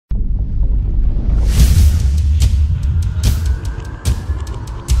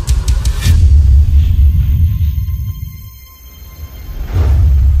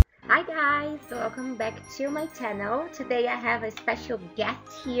welcome back to my channel. Today I have a special guest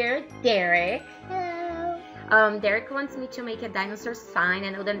here, Derek. Hello. Derek wants me to make a dinosaur sign. I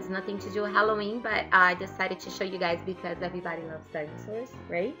know that it's nothing to do with Halloween, but I decided to show you guys because everybody loves dinosaurs,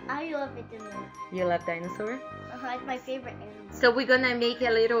 right? I love it the most. You love dinosaur? It's my favorite animal. So we're gonna make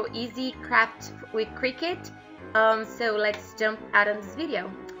a little easy craft with Cricut. So let's jump out on this video.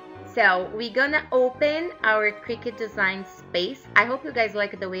 So we're gonna open our Cricut design space. I hope you guys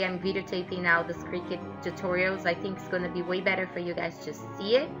like the way I'm videotaping now this Cricut tutorials. I think it's gonna be way better for you guys to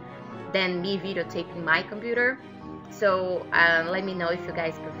see it than me videotaping my computer. So let me know if you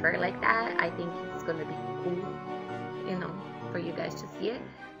guys prefer like that. I think it's gonna be cool, you know, for you guys to see it.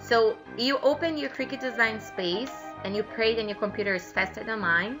 So you open your Cricut design space and you pray that your computer is faster than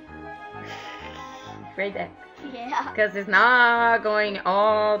mine. Right there. Yeah. Because it's not going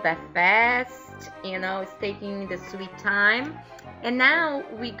all that fast, you know, it's taking the sweet time. And now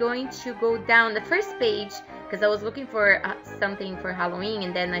we're going to go down the first page because I was looking for something for Halloween,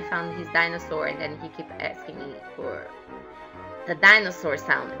 and then I found his dinosaur, and then he kept asking me for the dinosaur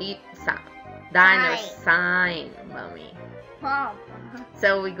sound. Dino sign, mommy. Mom.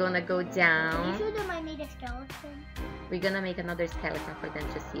 So we're gonna go down. Did you show them I made a skeleton? We're gonna make another skeleton for them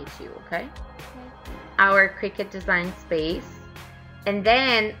to see it too, okay? Okay. Our Cricut design space, and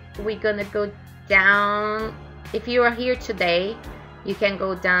then we're gonna go down. If you are here today, you can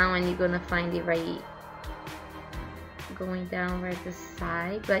go down and you're gonna find it right going down right this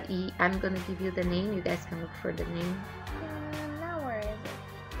side, but I'm gonna give you the name. You guys can look for the name. Now where is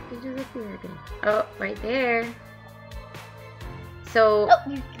it? Did you look there again? Oh, right there. So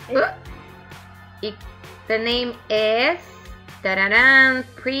the name is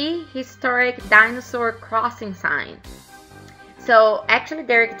Prehistoric Dinosaur Crossing Sign. So actually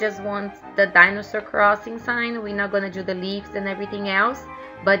Derek just wants the dinosaur crossing sign. We're not gonna do the leaves and everything else,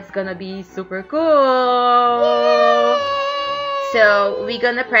 but it's gonna be super cool. Yay! So we're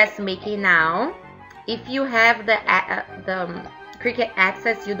gonna press make it now. If you have the Cricut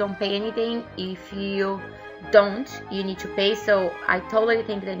access, you don't pay anything. If you don't, you need to pay. So I totally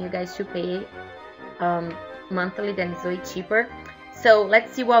think that you guys should pay monthly, then it's way cheaper. So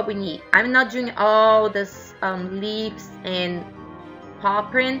let's see what we need. I'm not doing all this leaves and paw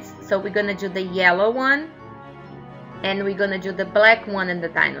prints, so we're gonna do the yellow one and we're gonna do the black one and the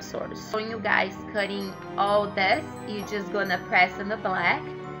dinosaurs. So you guys cutting all this, you're just gonna press on the black,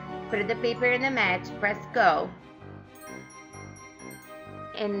 put the paper in the mat, press go,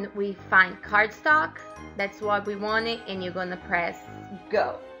 and we find cardstock. That's what we wanted, and you're gonna press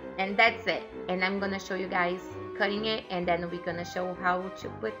go, and that's it. And I'm gonna show you guys cutting it, and then we're gonna show how to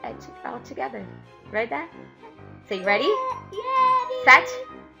put it all together. Right there? So you ready? Yeah. Set?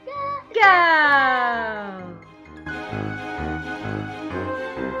 Go!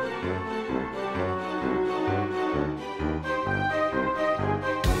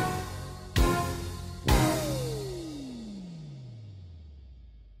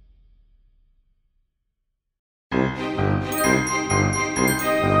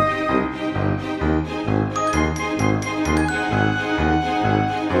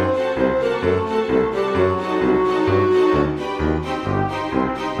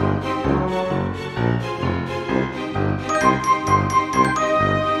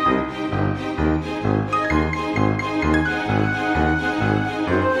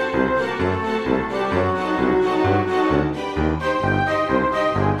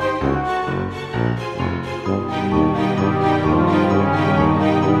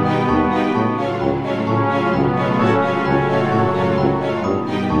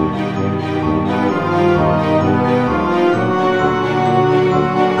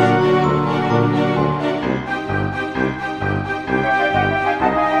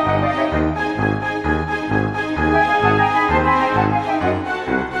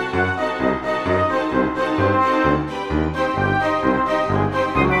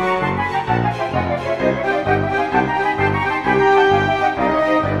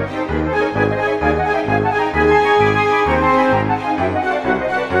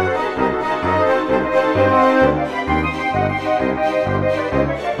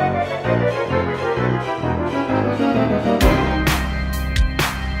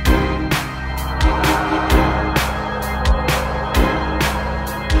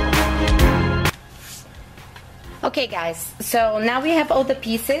 Okay guys, so now we have all the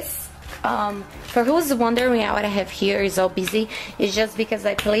pieces. For who's wondering what I have here is all busy, it's just because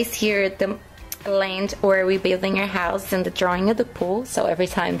I place here the land where we're building our house and the drawing of the pool. So every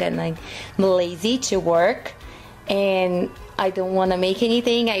time then I'm lazy to work and I don't want to make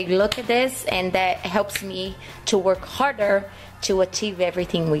anything, I look at this and that helps me to work harder to achieve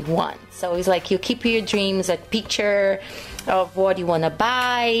everything we want. So it's like you keep your dreams, a picture of what you want to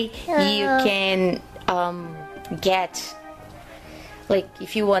buy. You can get, like,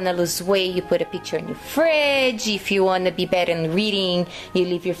 if you want to lose weight, you put a picture in your fridge. If you want to be better in reading, you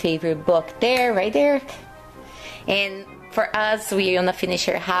leave your favorite book there, right there. And for us, we want to finish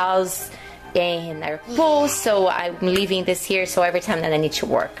our house and our pool, so I'm leaving this here, so every time that I need to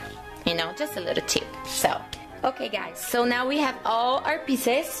work, you know, just a little tip. So okay guys, so now we have all our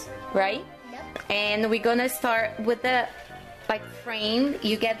pieces, right? Yep. And we're gonna start with the like frame.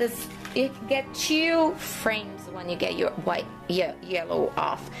 You get this, you get 2 frames when you get your white yellow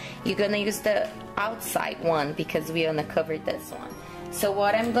off. You're gonna use the outside one because we're gonna cover this one. So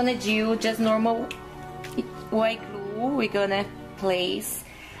what I'm gonna do, just normal white glue, we're gonna place.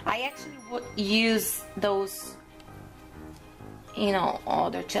 I actually would use those, you know,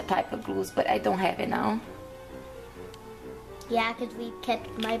 other type of glues, but I don't have it now. Yeah, because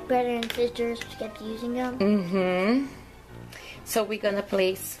my brother and sisters kept using them. Mm-hmm. So we're gonna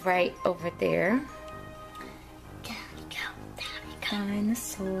place right over there. There we go.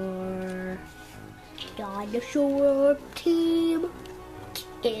 Dinosaur. Dinosaur team.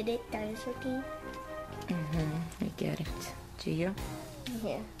 Get it? Dinosaur team? Mm-hmm. I get it. Do you?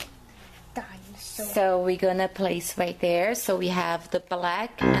 Yeah. Dinosaur. So we're gonna place right there. So we have the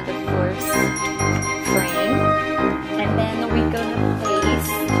black and the first frame. And then we're gonna place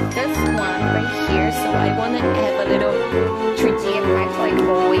this one right here. So I wanna have a little 3D effect like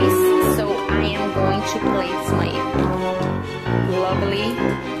always. So I am going to place my lovely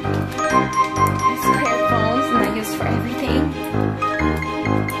square phones that I use for everything.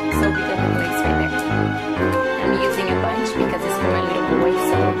 So we're gonna place right there. I'm using a bunch because it's for my little boy,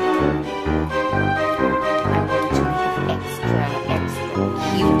 so I want to make it extra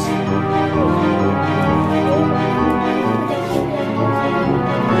cute.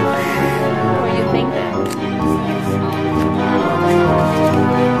 What do you think then? And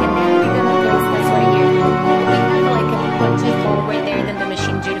then we're gonna place this right here. We have like a punchy hole right there, then the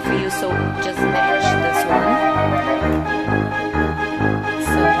machine did it for you, so just match this one.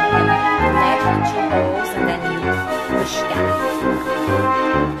 So you're gonna match the 2 holes and then you push down.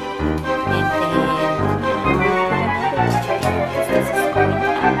 And then this is going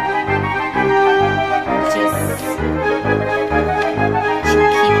up. Just keep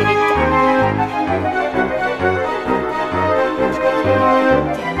it down.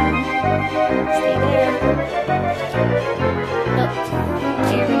 Stay there.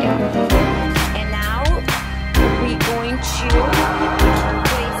 There we go. And now we're going to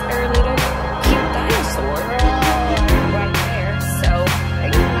place our little cute dinosaur right there. So,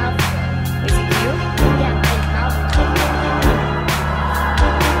 is it cute? Yeah,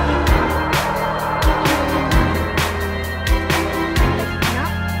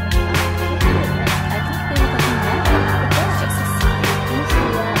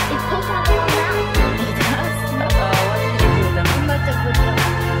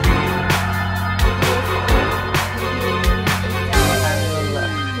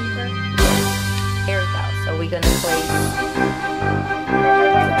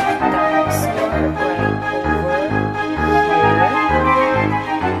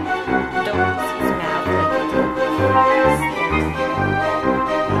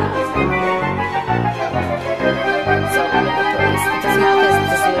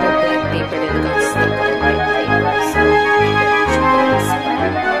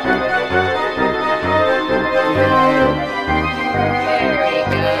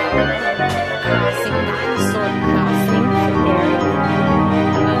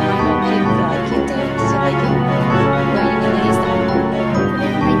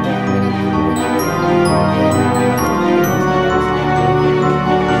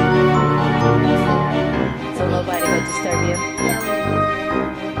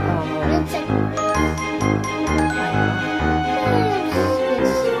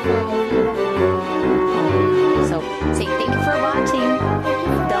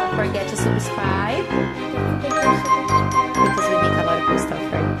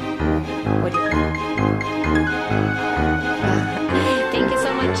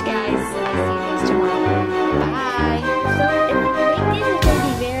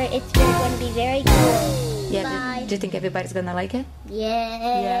 Do you think everybody's gonna like it?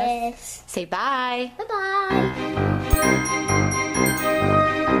 Yes. Say bye. Bye-bye.